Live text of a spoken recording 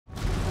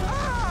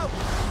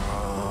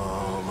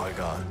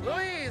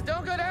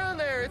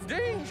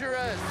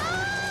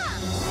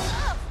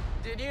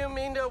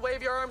to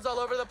wave your arms all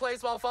over the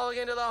place while falling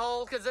into the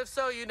hole? Because if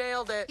so, you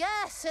nailed it.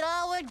 Yes, it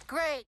all went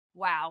great.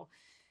 Wow.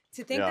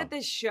 To think that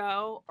this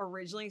show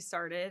originally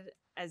started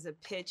as a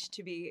pitch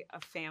to be a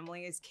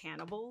family as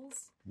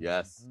cannibals.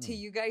 Yes. To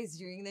you guys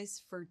doing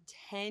this for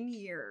 10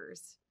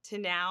 years. To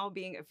now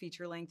being a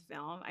feature-length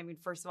film. I mean,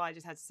 first of all, I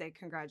just have to say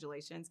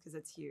congratulations because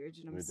it's huge,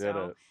 and I'm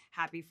so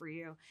happy for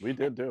you. We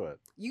did do it.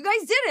 You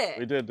guys did it.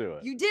 We did do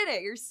it. You did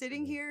it. You're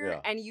sitting here,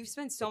 and you've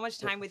spent so much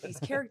time with these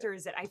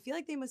characters that I feel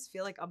like they must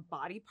feel like a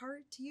body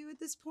part to you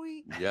at this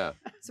point. Yeah,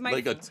 so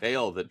like a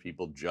tail that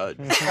people judge.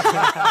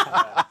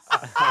 I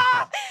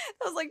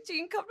was like,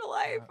 Gene, come to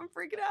life. I'm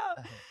freaking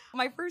out.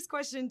 My first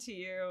question to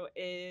you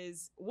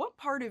is, what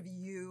part of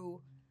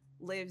you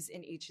lives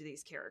in each of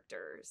these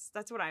characters?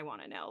 That's what I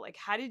want to know. Like,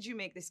 how did you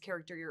make this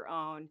character your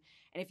own?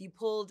 And if you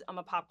pulled, I'm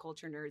a pop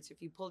culture nerd, so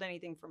if you pulled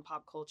anything from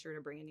pop culture to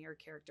bring into your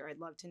character, I'd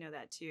love to know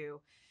that too.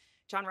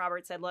 John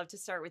Roberts, I'd love to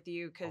start with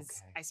you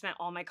because I spent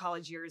all my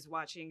college years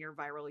watching your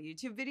viral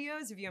YouTube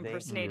videos of you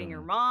impersonating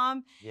your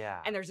mom. Yeah.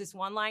 And there's this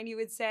one line you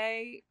would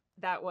say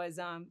that was,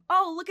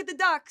 oh, look at the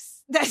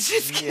ducks. That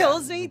just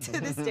kills me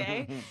to this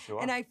day.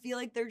 Sure. And I feel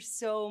like there's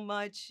so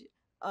much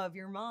of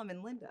your mom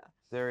and Linda.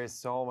 There is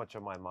so much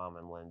of my mom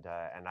and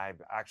Linda, and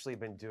I've actually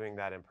been doing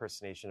that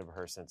impersonation of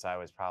her since I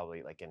was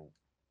probably like in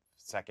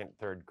 2nd,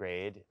 3rd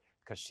grade,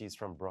 because she's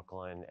from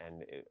Brooklyn,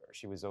 and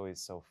she was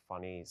always so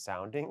funny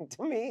sounding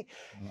to me.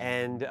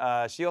 And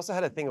she also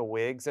had a thing of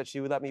wigs that she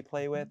would let me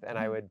play with, and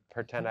I would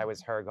pretend I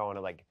was her going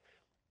to like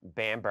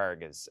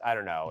Bamberger's. I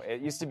don't know.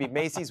 It used to be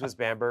Macy's was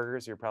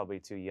Bamberger's. You're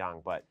probably too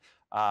young, but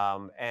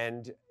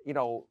and you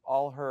know,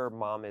 all her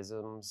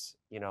momisms,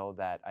 you know,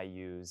 that I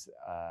use.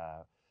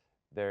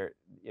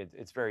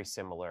 It's very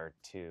similar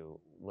to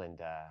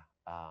Linda,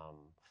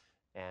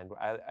 and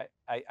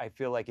I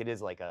feel like it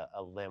is like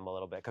a limb a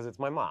little bit because it's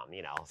my mom,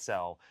 you know.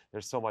 So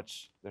there's so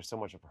much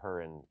of her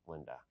and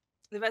Linda.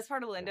 The best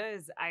part of Linda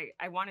is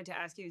I wanted to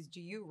ask you is,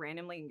 do you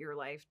randomly in your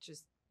life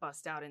just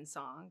bust out in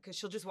song? Because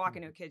she'll just walk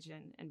into a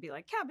kitchen and be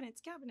like,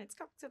 cabinets, cabinets,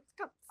 cups, cups,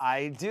 cups.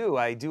 I do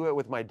it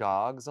with my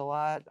dogs a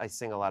lot. I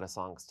sing a lot of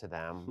songs to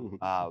them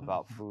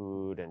about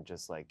food and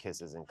just like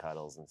kisses and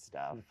cuddles and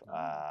stuff.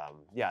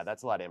 Yeah,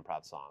 that's a lot of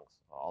improv songs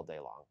all day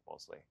long,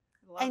 mostly.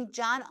 And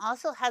John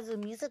also has a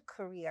music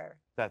career.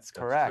 That's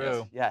correct.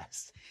 True.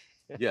 Yes.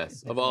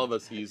 Yes, of all of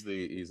us, he's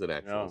an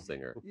actual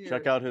singer.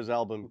 Check out his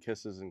album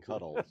Kisses and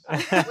Cuddles. Wait,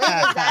 is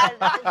that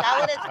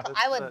what it's?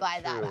 I would buy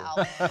that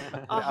album.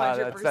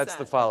 100%. That's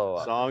the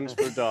follow-up. Songs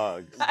for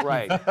dogs.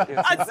 Right.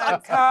 Kisses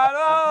and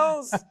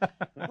cuddles.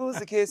 Who's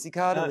the kissy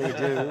cuddly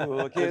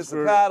do? Kiss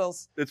and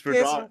cuddles. It's for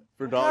Kiss dog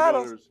and owners.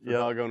 cuddles. For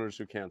dog owners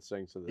who can't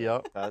sing to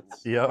the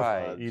pets.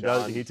 Right. He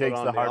does. He takes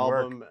the hard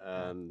work.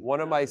 And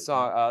one of my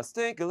songs,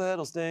 "Stink a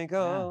Little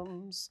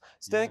Stinkums,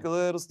 Stink a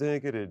Little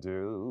Stinkity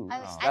Do."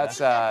 That's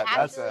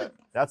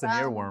an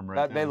earworm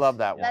right there. They love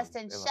that one. Best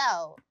in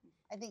Show.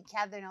 I think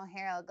Catherine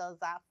O'Hara goes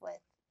off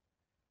with.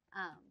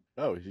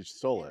 Oh, he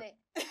stole it.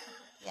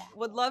 Yeah.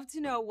 Would love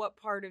to know what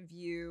part of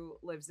you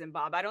lives in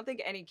Bob. I don't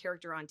think any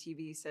character on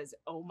TV says,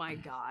 "Oh my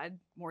God,"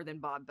 more than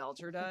Bob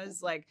Belcher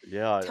does. Like,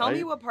 tell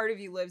me what part of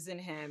you lives in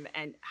him,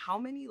 and how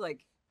many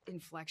like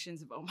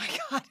inflections of "Oh my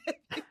God"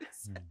 have you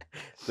said?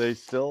 They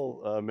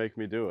still make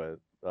me do it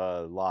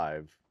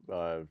live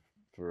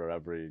for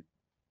every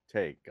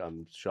take.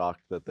 I'm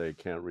shocked that they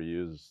can't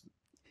reuse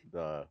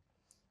the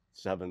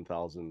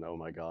 7,000 "Oh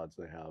my Gods"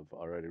 they have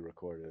already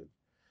recorded.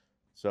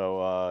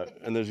 So,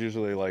 and there's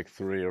usually like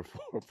 3 or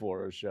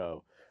 4 a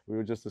show. We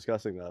were just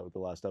discussing that with the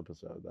last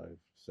episode. I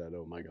said,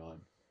 "Oh my God,"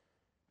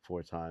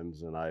 4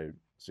 times, and I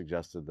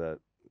suggested that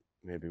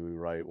maybe we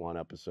write one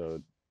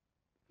episode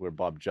where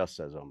Bob just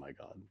says, "Oh my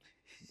God,"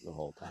 the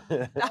whole time.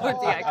 That would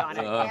be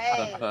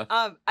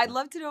iconic. I'd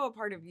love to know a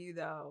part of you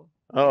though.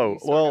 Oh,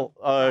 well,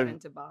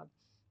 into Bob.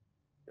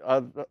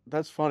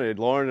 That's funny.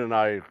 Lauren and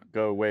I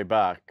go way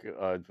back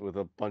with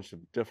a bunch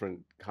of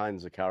different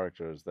kinds of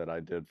characters that I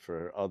did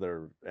for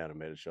other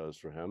animated shows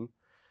for him.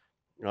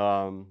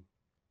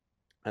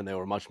 And they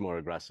were much more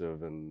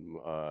aggressive and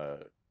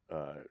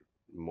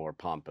more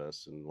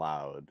pompous and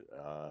loud.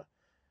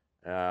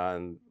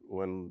 And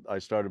when I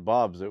started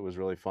Bob's, it was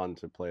really fun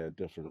to play a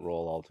different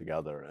role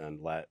altogether and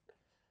let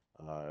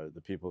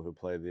the people who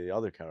play the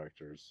other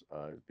characters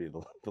be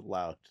the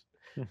loud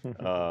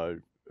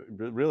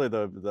really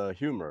the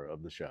humor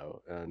of the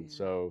show. And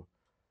so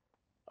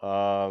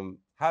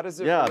how does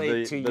it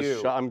relate to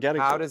you? I'm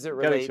getting how to does it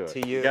relate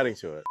to you? Getting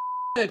to it.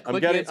 I'm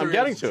getting to it.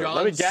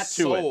 Let me get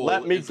to it.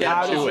 Let me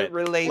get to it.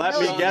 Let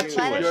me get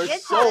to it. Your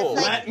soul.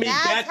 Let me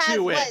get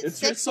to it.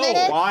 It's your soul.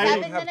 Why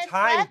don't have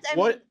time?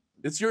 What?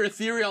 It's your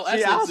ethereal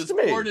essence is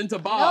poured into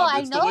Bob. No,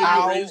 it's the way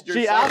you raised your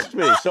She son. asked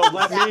me, so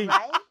let me.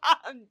 Right?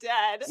 I'm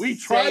dead. We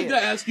tried to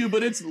ask you,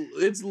 but it's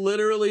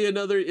literally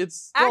another.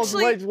 It's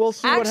actually we'll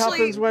see what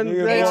happens when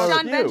they are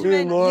John with you.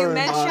 Benjamin, you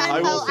mentioned.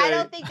 I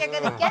don't think they're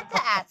going to get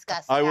to ask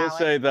us. I will now.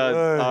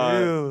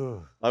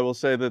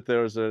 say that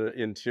there's an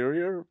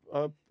interior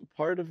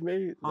part of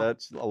me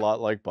that's a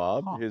lot like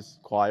Bob. He's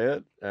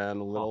quiet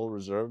and a little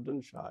reserved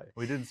and shy.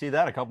 We didn't see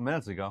that a couple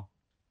minutes ago.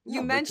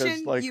 You No, mentioned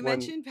because, like, you when-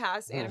 mentioned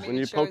past animated when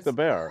you shows poke the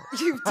bear.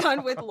 you've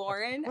done with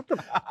Lauren.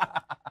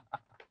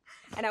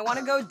 And I want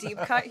to go deep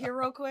cut here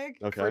real quick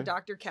for Okay.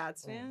 Dr.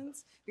 Katz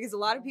fans, because a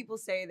lot of people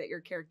say that your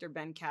character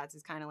Ben Katz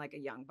is kind of like a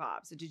young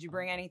Bob. So did you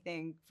bring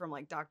anything from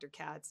like Dr.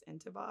 Katz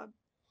into Bob?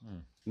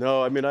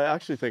 No, I mean, I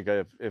actually think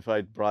if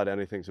I brought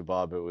anything to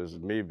Bob, it was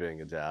me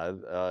being a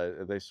dad.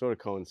 They sort of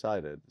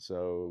coincided.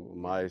 So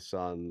my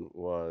son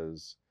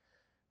was,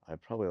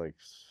 probably like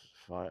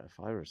five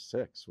or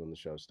six when the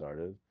show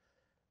started.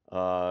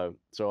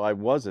 So I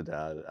was a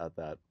dad at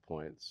that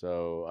point.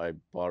 So I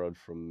borrowed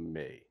from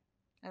me.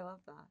 I love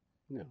that.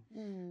 Yeah.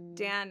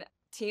 Dan,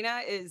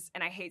 Tina is,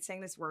 and I hate saying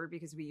this word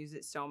because we use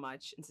it so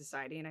much in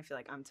society and I feel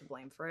like I'm to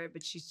blame for it,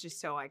 but she's just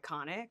so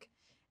iconic.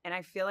 And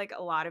I feel like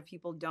a lot of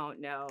people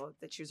don't know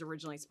that she was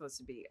originally supposed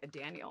to be a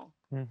Daniel.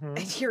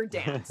 And you're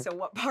Dan. So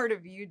what part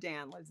of you,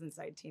 Dan, lives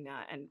inside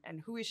Tina,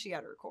 and who is she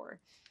at her core?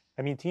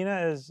 I mean,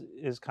 Tina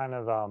is kind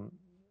of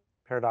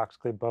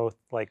paradoxically both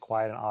like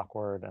quiet and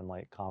awkward and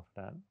like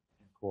confident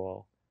and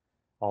cool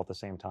all at the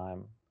same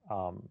time.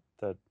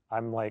 That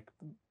I'm like,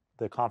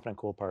 the confident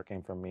cool part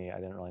came from me. I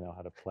didn't really know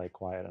how to play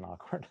quiet and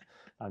awkward.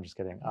 I'm just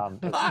kidding.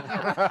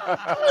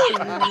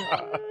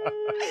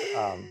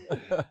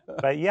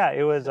 But yeah,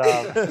 it was.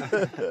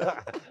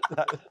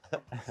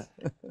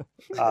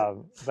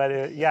 But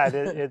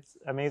it's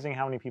amazing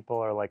how many people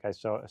are like, I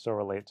so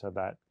relate to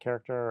that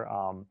character.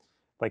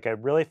 Like I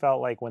really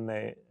felt like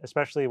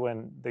especially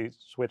when they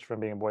switched from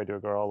being a boy to a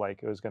girl,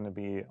 like it was going to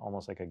be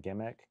almost like a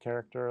gimmick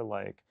character,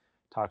 like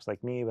talks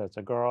like me, but it's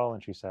a girl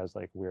and she says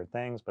like weird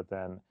things. But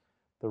then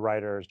the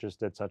writers just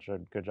did such a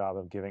good job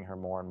of giving her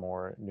more and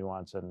more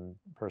nuance and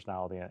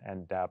personality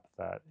and depth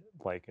that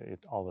like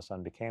it all of a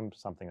sudden became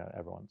something that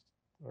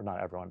or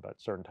not everyone, but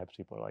certain types of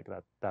people are like,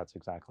 that's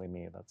exactly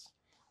me. That's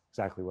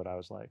exactly what I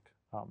was like,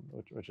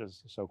 which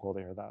is so cool to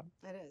hear that.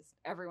 It is.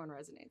 Everyone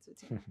resonates with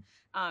Tina.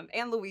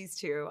 And Louise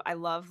too. I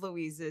love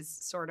Louise's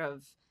sort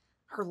of,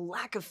 her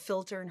lack of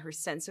filter and her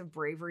sense of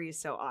bravery is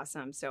so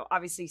awesome. So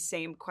obviously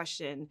same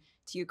question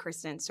to you,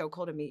 Kristen. So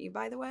cool to meet you,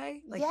 by the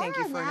way. Like, thank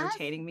you for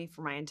entertaining me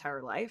for my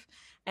entire life.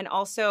 And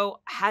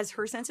also, has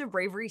her sense of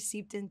bravery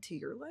seeped into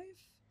your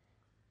life?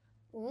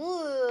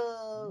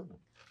 Ooh,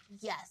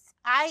 yes.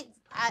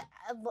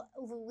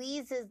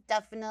 Louise is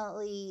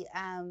definitely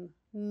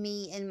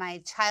me in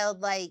my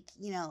childlike,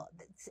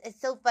 it's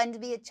so fun to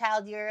be a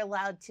child. You're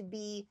allowed to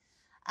be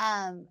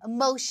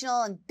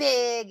emotional and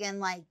big and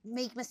like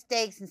make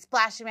mistakes and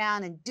splash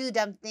around and do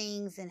dumb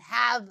things and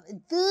have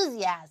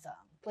enthusiasm,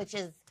 which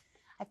is,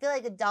 I feel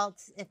like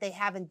adults, if they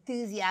have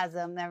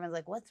enthusiasm, everyone's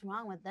like, what's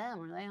wrong with them?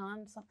 Or they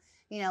on some,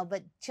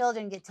 but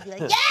children get to be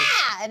like,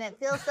 yeah, and it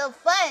feels so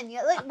fun.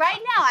 Like right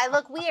now, I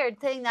look weird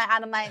saying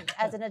that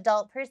as an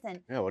adult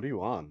person. Yeah, what are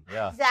you on?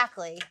 Yeah.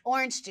 Exactly.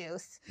 Orange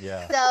juice.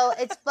 Yeah. So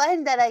it's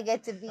fun that I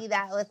get to be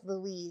that with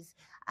Louise.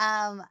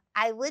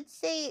 I would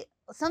say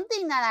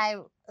something that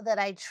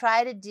I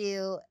try to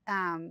do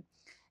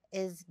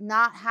is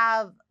not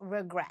have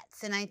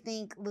regrets. And I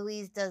think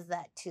Louise does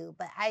that too.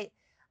 But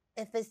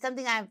if it's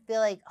something I feel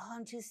like, oh,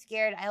 I'm too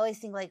scared, I always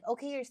think like,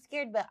 okay, you're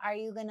scared, but are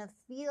you going to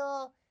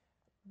feel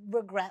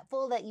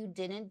regretful that you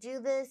didn't do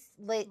this?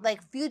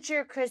 Like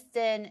future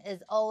Kristen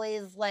is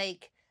always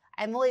like,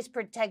 I'm always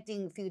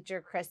protecting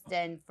future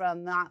Kristen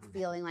from not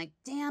feeling like,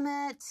 damn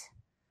it.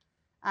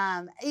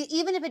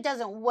 Even if it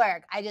doesn't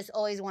work, I just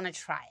always want to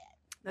try it.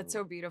 That's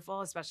so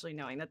beautiful, especially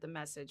knowing that the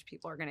message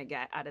people are going to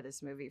get out of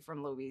this movie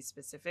from Louise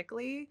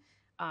specifically,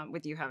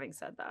 with you having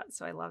said that.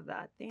 So I love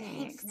that.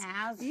 Thanks.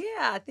 Naz.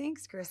 Yeah,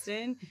 thanks,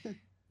 Kristen.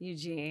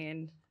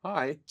 Eugene.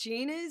 Hi.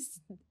 Gene is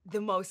the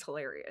most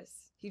hilarious.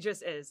 He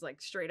just is,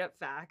 like, straight up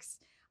facts.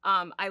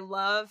 I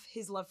love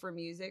his love for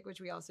music,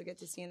 which we also get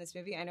to see in this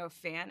movie. I know a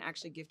fan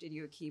actually gifted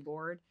you a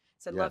keyboard.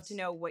 So I'd love to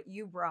know what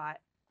you brought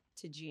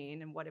to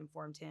Gene and what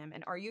informed him.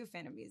 And are you a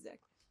fan of music?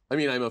 I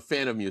mean, I'm a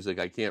fan of music.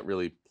 I can't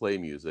really play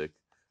music.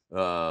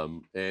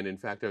 And in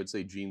fact, I would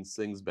say Gene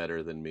sings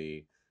better than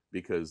me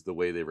because the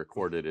way they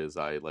record it is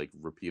I like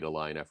repeat a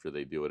line after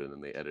they do it and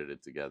then they edit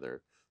it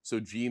together. So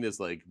Gene is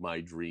like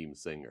my dream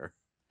singer.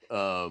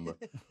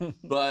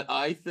 But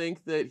I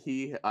think that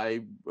he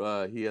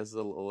has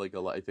a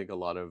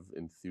lot of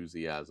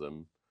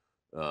enthusiasm.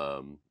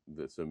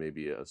 So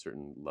maybe a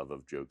certain love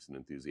of jokes and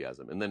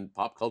enthusiasm. And then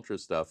pop culture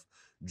stuff.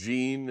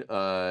 Gene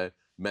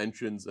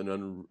mentions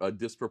a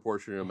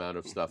disproportionate amount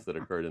of stuff that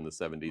occurred in the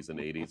 70s and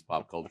 80s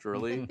pop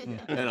culturally.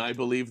 And I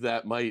believe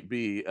that might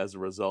be as a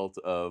result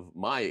of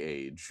my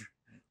age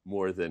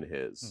more than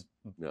his.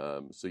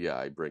 So yeah,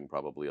 I bring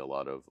probably a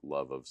lot of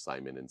love of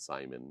Simon and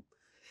Simon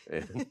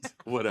and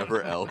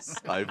whatever else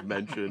I've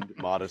mentioned.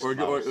 Modest and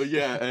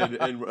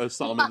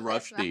Salman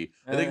Modest Rushdie.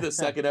 I think the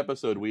second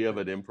episode we have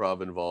an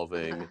improv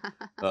involving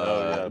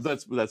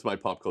that's my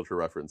pop culture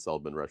reference,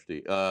 Salman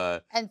Rushdie.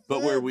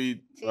 But where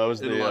we a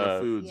lot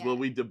of foods. Yeah. Well,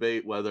 we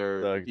debate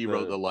whether he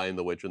wrote The Lion,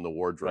 the Witch, and the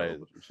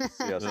Wardrobe.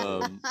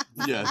 Right.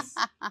 Yes.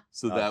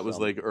 So that was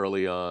like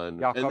early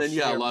on. And then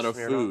a lot of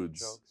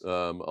foods. A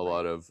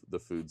lot of the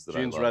foods that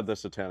Gene's I love. read the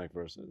Satanic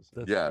Verses.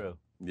 That's Yeah. true.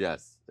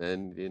 Yes,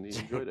 and he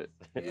enjoyed it.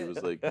 He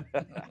was like,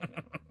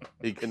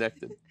 He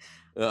connected.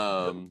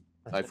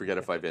 I forget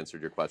if I've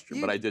answered your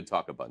question, but I did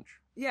talk a bunch.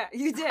 Yeah,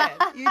 you did.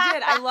 You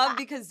did. I love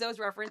because those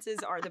references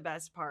are the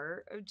best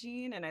part of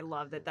Gene, and I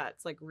love that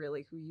that's like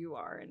really who you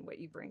are and what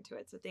you bring to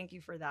it. So thank you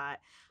for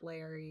that,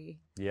 Larry.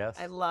 Yes.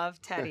 I love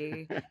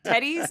Teddy.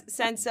 Teddy's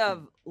sense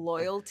of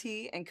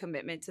loyalty and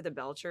commitment to the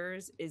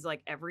Belchers is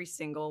like every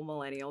single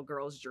millennial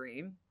girl's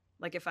dream.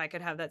 Like if I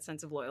could have that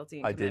sense of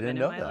loyalty and commitment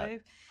in my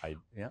life.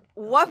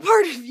 What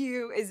part of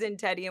you is in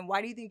Teddy, and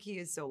why do you think he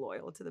is so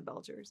loyal to the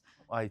Belchers?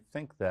 I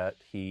think that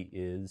he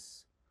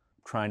is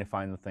trying to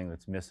find the thing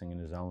that's missing in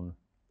his own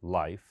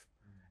life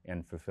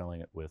and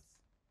fulfilling it with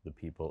the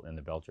people in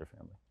the Belcher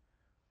family.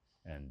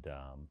 And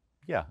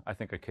yeah, I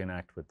think I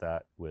connect with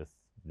that with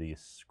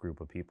this group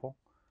of people.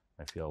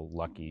 I feel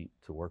lucky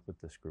to work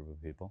with this group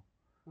of people.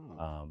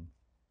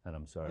 And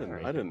I'm sorry,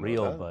 I didn't know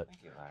real, that. but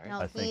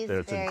No, I think he's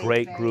there's a very,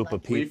 great very group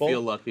of lucky. people. We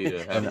feel lucky to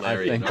have and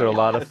Larry. I think in they're a our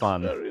lot of lives.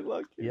 fun. Very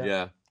lucky.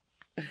 Yeah.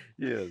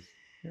 Yes.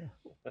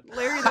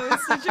 Larry, that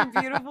was such a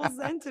beautiful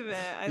sentiment.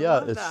 I Yeah,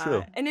 love it's that.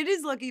 true. And it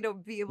is lucky to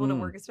be able to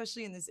work,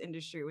 especially in this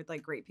industry with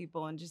like great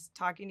people. And just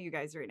talking to you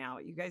guys right now,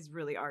 you guys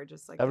really are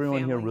just like a Everyone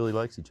here family. really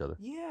likes each other.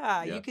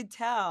 Yeah, Yeah. you could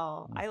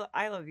tell.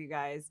 I love you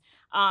guys.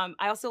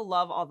 I also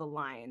love all the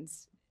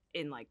lines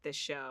in like this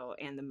show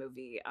and the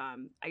movie.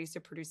 I used to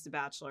produce The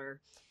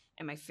Bachelor,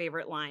 and my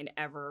favorite line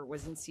ever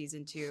was in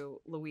season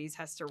 2. Louise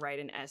has to write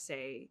an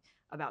essay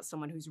about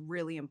someone who's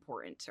really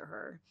important to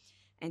her.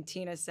 And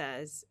Tina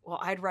says, well,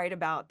 I'd write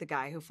about the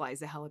guy who flies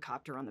the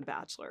helicopter on The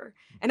Bachelor.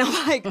 And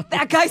I'm like,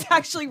 that guy's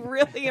actually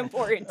really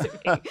important to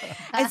me.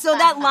 And so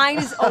that line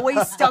has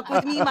always stuck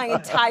with me my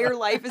entire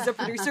life as a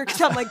producer, because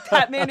I'm like,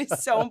 that man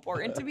is so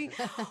important to me.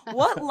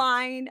 What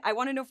line, I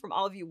want to know from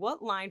all of you,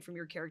 what line from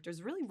your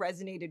characters really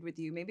resonated with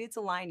you? Maybe it's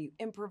a line you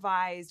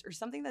improvised or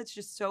something that's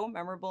just so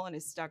memorable and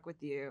has stuck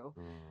with you.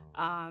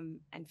 And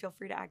feel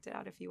free to act it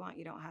out if you want.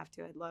 You don't have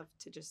to. I'd love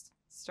to just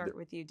start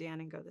with you,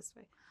 Dan, and go this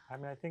way. I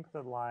mean, I think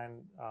the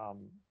line, I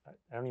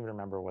don't even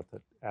remember what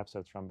the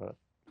episode's from, but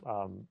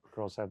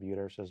girls have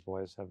uteruses,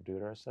 boys have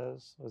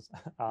uteruses was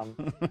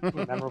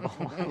memorable.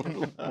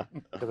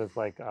 Because it's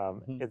like,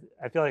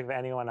 I feel like if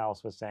anyone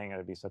else was saying it,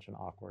 it'd be such an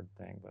awkward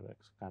thing, but it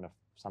kind of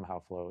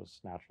somehow flows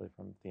naturally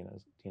from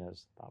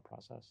Tina's thought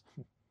process.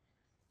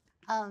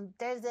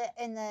 There's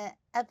in the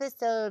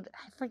episode,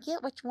 I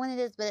forget which one it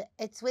is, but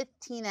it's with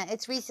Tina.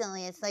 It's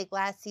recently, it's like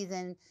last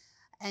season.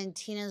 And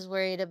Tina's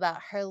worried about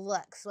her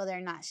looks, whether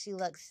or not she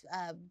looks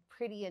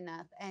pretty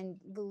enough. And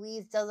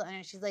Louise doesn't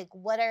understand. She's like,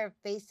 what are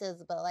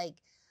faces but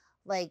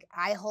like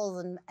eye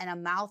holes and a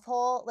mouth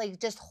hole? Like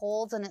just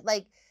holes in it.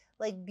 Like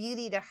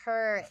beauty to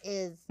her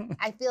is,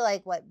 I feel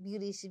like what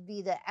beauty should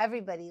be to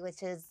everybody,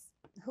 which is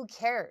who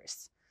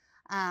cares?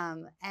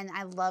 And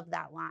I love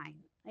that line.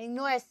 I mean,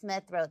 Nora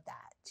Smith wrote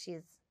that.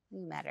 You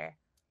met her.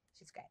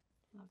 She's great.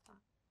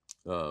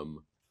 Love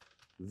that.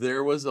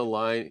 There was a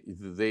line,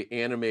 they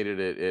animated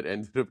it, it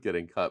ended up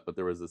getting cut, but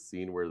there was a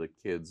scene where the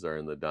kids are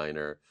in the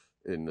diner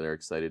and they're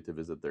excited to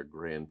visit their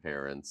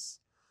grandparents.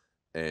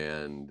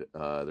 And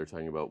they're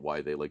talking about why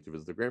they like to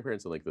visit their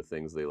grandparents and like the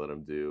things they let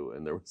them do.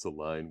 And there was a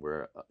line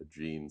where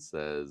Gene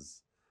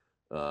says,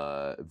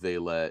 they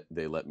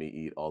let me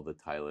eat all the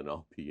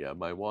Tylenol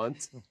PM I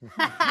want.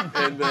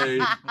 And they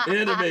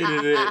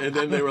animated it, and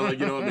then they were like,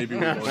 you know what, maybe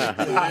we won't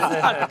include it.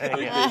 Like,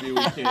 maybe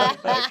we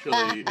can't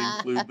actually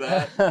include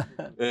that.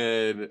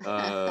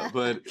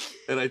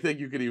 And I think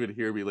you could even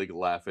hear me like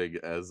laughing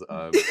as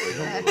I'm like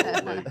a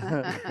little like,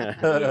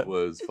 but it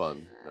was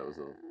fun. That was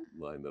a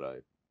line that I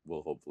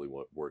will hopefully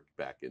work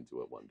back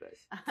into it one day.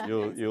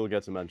 You'll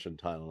get to mention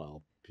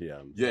Tylenol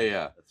PM.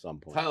 Yeah. At some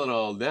point.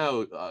 Tylenol,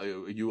 now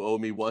you owe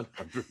me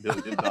 $100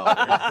 million.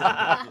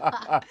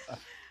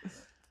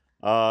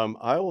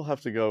 I will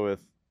have to go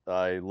with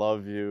I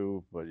love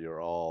you, but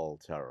you're all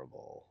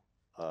terrible.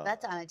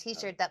 That's on a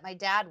T-shirt that my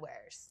dad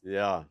wears.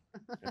 Yeah,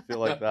 I feel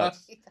like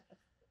that's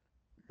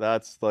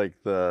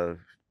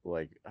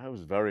like I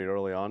was very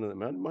early on, and it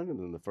might have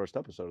been the first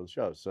episode of the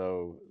show,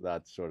 so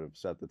that sort of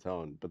set the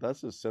tone. But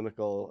that's as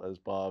cynical as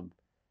Bob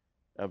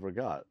ever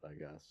got, I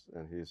guess,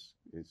 and he's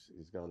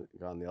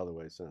gone the other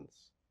way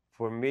since.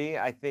 For me,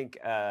 I think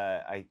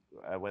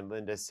when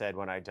Linda said,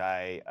 "When I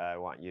die, I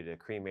want you to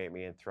cremate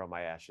me and throw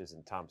my ashes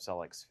in Tom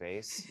Selleck's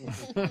face,"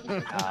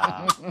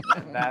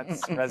 that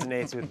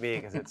resonates with me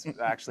because it's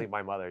actually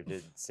my mother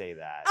did say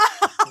that.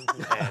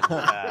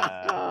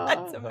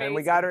 That's amazing. And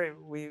we got her.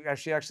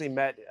 She actually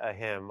met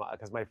him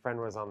because my friend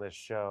was on this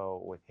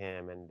show with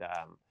him, and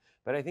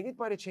but I think it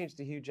might have changed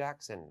to Hugh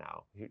Jackson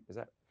now. Is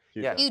that?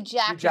 Yeah, Hugh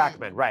Jackman. Hugh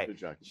Jackman, right. Hugh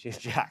Jackman. She's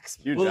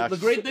Jackson. Hugh Well, Jackman.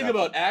 the great thing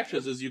about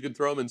ashes is you can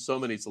throw them in so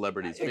many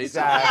celebrities' faces.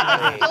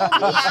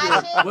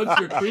 Exactly. Once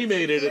you're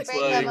cremated, it's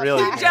Bring like them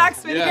really apart. Hugh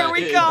Jackson, here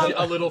we come.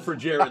 A little for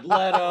Jared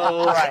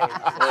Leto. Right.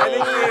 I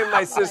think me and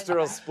my sister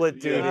will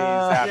split duties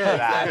after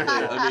that.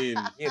 Exactly. I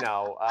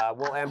mean,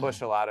 We'll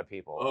ambush a lot of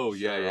people. Oh,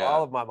 yeah, yeah.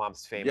 All of my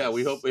mom's famous. yeah,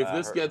 we hope if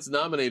this her- gets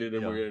nominated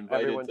and we're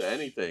invited Everyone- to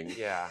anything,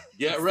 Yeah.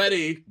 get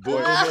ready.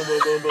 Boom, boom, boom,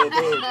 boom, boom, boom,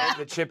 boom.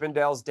 The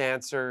Chippendales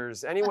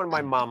dancers, anyone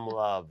my mom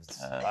loved.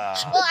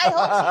 lives. Well, I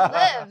hope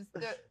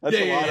she lives. That's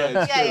a lot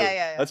of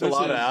Yeah. That's a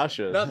lot of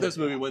ashes. Not this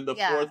movie. When the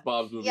Yeah. fourth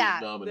Bob's movie Yeah.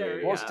 is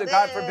nominated. Well,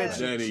 God forbid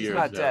Many she's years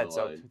not down dead. the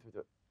So. line.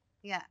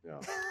 Yeah.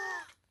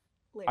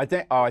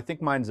 I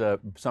think mine's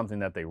something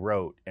that they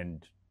wrote,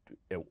 and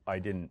I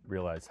didn't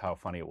realize how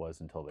funny it was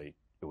until it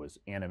was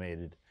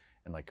animated,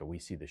 and like we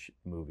see the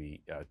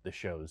movie, the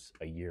shows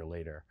a year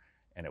later,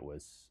 and it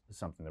was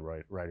something the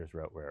writers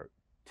wrote where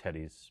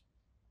Teddy's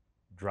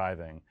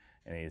driving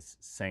and he's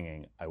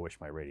singing, "I wish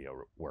my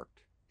radio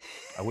worked."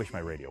 I wish my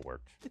radio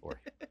worked, or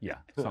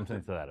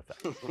something to that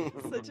effect.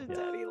 Such a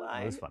Teddy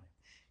line. It was funny.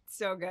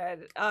 So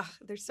good.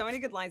 There's so many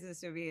good lines in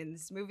this movie. And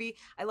this movie,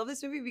 I love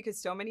this movie because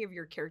so many of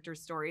your character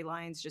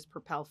storylines just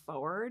propel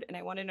forward. And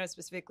I want to know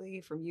specifically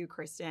from you,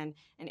 Kristen,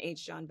 and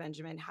H. John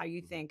Benjamin, how you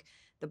think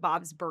the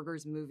Bob's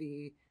Burgers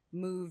movie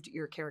moved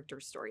your character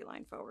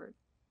storyline forward.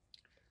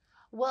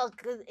 Well,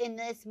 'cause in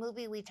this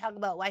movie, we talk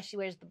about why she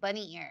wears the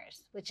bunny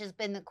ears, which has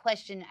been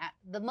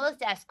the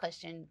most asked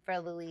question for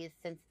Louise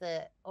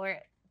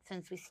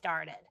since we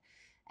started.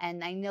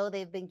 And I know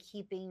they've been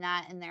keeping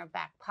that in their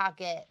back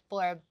pocket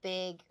for a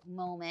big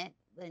moment,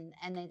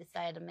 and they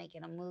decided to make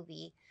it a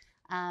movie.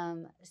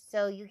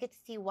 So you get to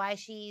see why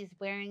she's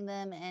wearing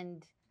them,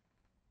 and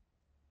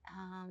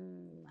I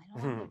don't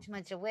want to give too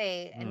much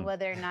away, and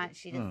whether or not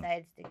she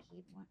decides to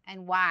keep one,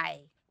 and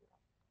why.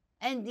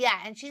 And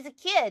and she's a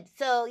kid,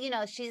 so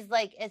she's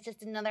like, it's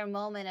just another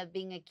moment of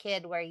being a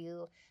kid where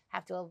you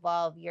have to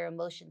evolve your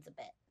emotions a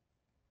bit.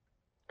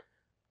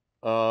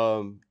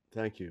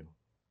 Thank you,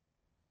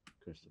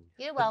 Kristen.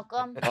 You're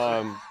welcome.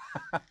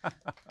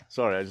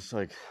 Sorry, I just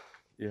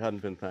you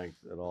hadn't been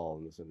thanked at all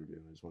in this interview.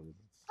 I just wanted to.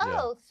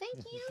 Oh,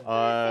 thank you for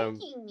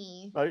thanking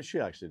me.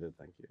 She actually did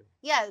thank you.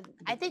 Yeah,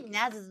 I think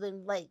Naz has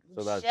been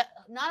So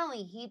not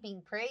only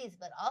heaping praise,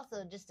 but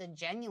also just a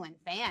genuine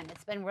fan.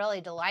 It's been really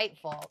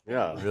delightful.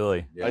 Yeah,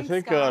 really. Yeah. I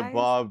think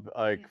Bob,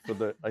 I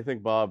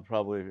think Bob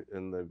probably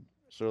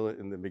certainly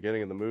in the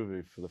beginning of the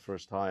movie for the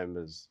first time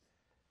is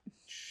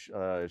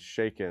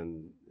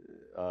shaken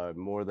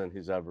more than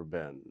he's ever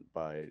been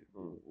by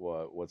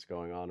what's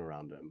going on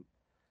around him.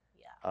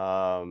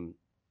 Yeah.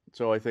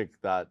 So I think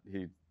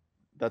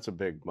that's a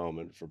big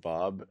moment for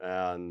Bob,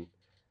 and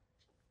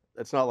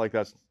it's not like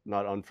that's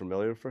not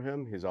unfamiliar for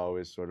him. He's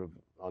always sort of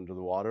under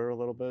the water a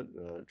little bit,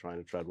 trying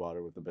to tread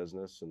water with the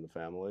business and the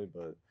family.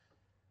 But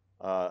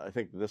I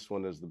think this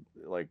one is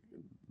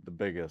the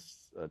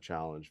biggest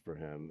challenge for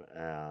him,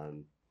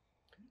 and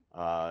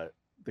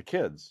the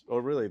kids,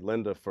 or really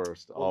Linda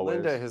first. Well, always.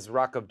 Linda, his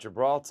Rock of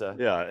Gibraltar.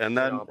 Yeah, and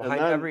then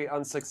behind every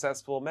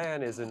unsuccessful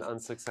man is an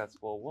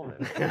unsuccessful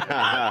woman.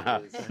 Yeah,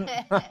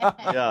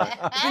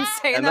 I've been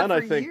saying and that then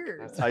for I think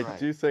years. I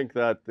do think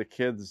that the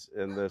kids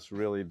in this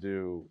really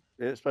do,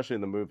 especially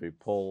in the movie,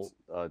 pull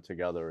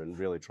together and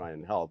really try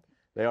and help.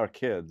 They are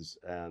kids,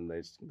 and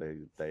they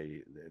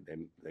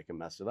can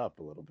mess it up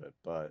a little bit,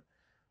 but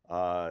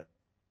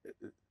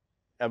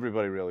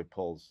everybody really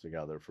pulls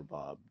together for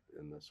Bob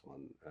in this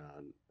one,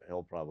 and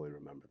he'll probably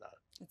remember that.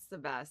 It's the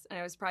best, and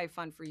it was probably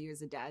fun for you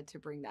as a dad to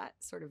bring that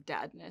sort of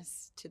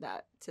dadness to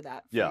that.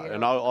 Yeah, you.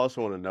 and I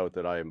also want to note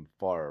that I am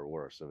far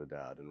worse of a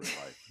dad in real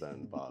life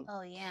than Bob. Oh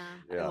yeah.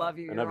 I love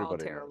you. And You're all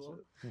everybody terrible.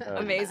 knows it.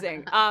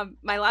 Amazing.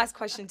 My last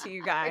question to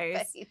you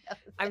guys.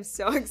 I'm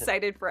so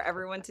excited for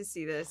everyone to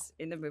see this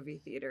in the movie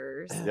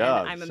theaters. Yeah,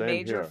 and I'm a same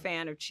major here.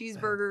 fan of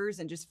cheeseburgers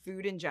and just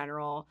food in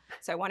general.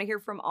 So I want to hear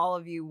from all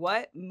of you.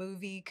 What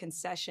movie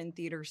concession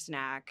theater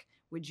snack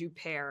would you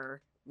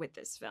pair with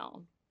this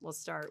film? We'll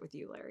start with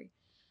you, Larry.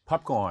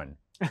 Popcorn.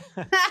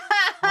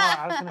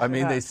 I I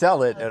mean, they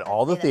sell it at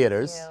all the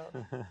theaters.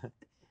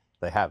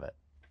 They have it.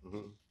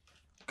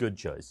 Good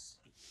choice.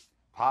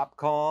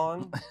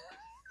 Popcorn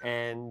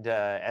and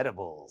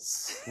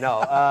edibles.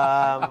 No,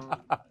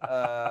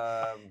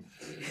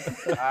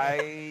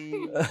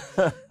 I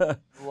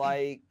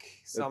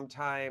like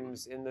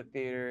sometimes in the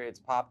theater it's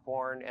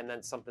popcorn and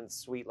then something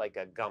sweet like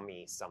a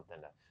gummy something.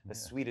 The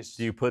sweetest.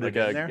 Do you put it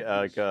in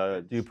there?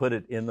 Do you put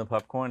it in the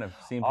popcorn? I've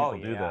seen people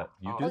do that.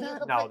 You do You that?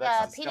 can No, put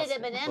that's peanut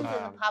disgusting. M&Ms in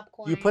the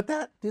popcorn. You put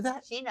that? Do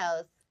that? She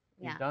knows.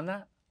 Yeah. You've done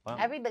that? Wow.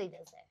 Everybody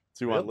does it.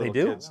 So you want Really? little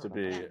They do? kids to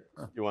be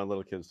you want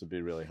little kids to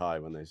be really high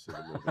when they see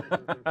the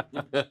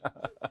movie.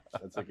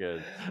 That's a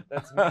good.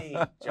 That's me,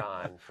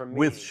 John. From me.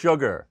 With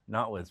sugar,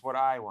 not with. That's what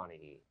I want to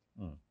eat.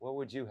 What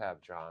would you have,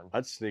 John?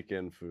 I'd sneak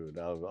in food.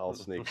 I'll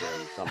sneak in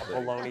something.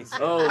 Bologna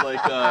sandwich. Oh,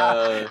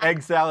 like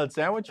egg salad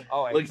sandwich?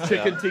 Oh, like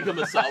chicken tikka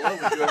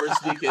masala. Would you ever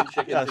sneak in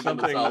chicken tikka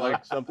something masala?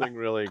 like something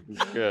really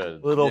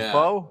good. Little Yeah.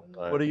 pho?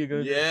 What are you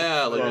going to do?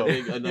 Yeah,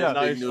 like a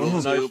nice big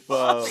noodle soup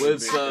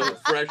with some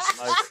fresh.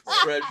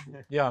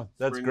 Yeah,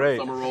 that's spring great.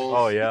 summer rolls.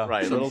 Oh, yeah.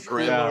 Right, a Some little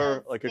shrimp.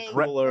 cooler, like a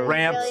cooler.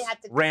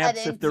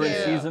 Ramps if they're in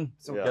into. season.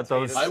 Yeah. Get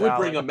those. I would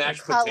bring a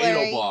mashed potato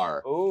Coloring.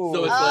 bar. Ooh.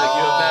 So it's like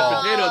you have mashed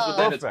Oh. potatoes, but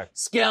then Perfect.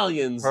 it's scallions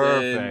scallions and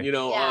Perfect. you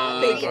know,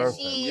 Bacon. Bacon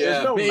cheese. yeah,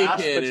 There's no bacon.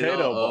 mashed and,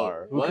 potato oh,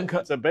 bar. what?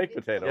 It's a baked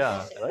potato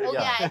Yeah. bar, right? Oh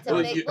yeah, it's a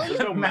Well, big. you- Well, There's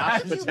you, no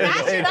mashed you mash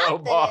it potato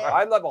up bar. there.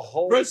 I love a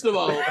whole. First of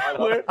all, I love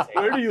Where,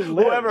 potato. where do you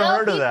live? Whoever No,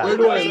 heard of he that? pulled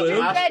Where do a I major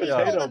live? thread. He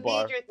pulled Potato a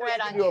bar. major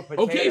thread on Do a you.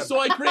 potato okay, so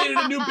I created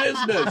a new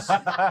business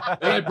and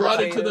I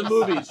brought it to the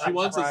Potatoes, movies. She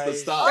wants us to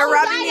fries. stop. They're Oh,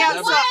 wrapping me God, up. I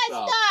Never wanna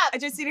stop. stop. I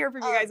just need to hear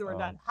from you guys when we're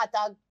done. Hot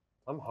dog.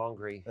 I'm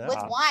hungry. What's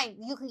Yeah. wine?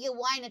 You can get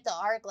wine at the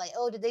Arc. Like,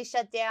 oh, did they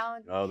shut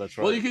down? Oh, that's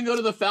right. Well, you can go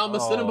to the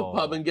Falmouth Cinema Oh.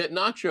 Pub and get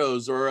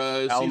nachos or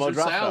a Alamo Caesar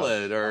Draft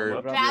salad House. or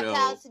Alamo Draft Draft you know,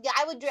 House. Yeah,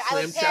 I would pair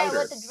clam it chowder.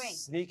 with a drink.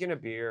 Sneaking a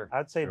beer.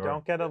 I'd say Sure.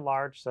 don't get a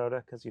large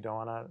soda because you don't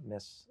want to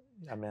miss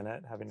a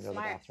minute having to go to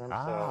the Smart. bathroom.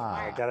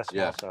 Ah. So get a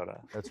small Yeah.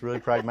 soda. That's really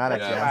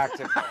pragmatic. Yeah. Yeah.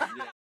 Practical.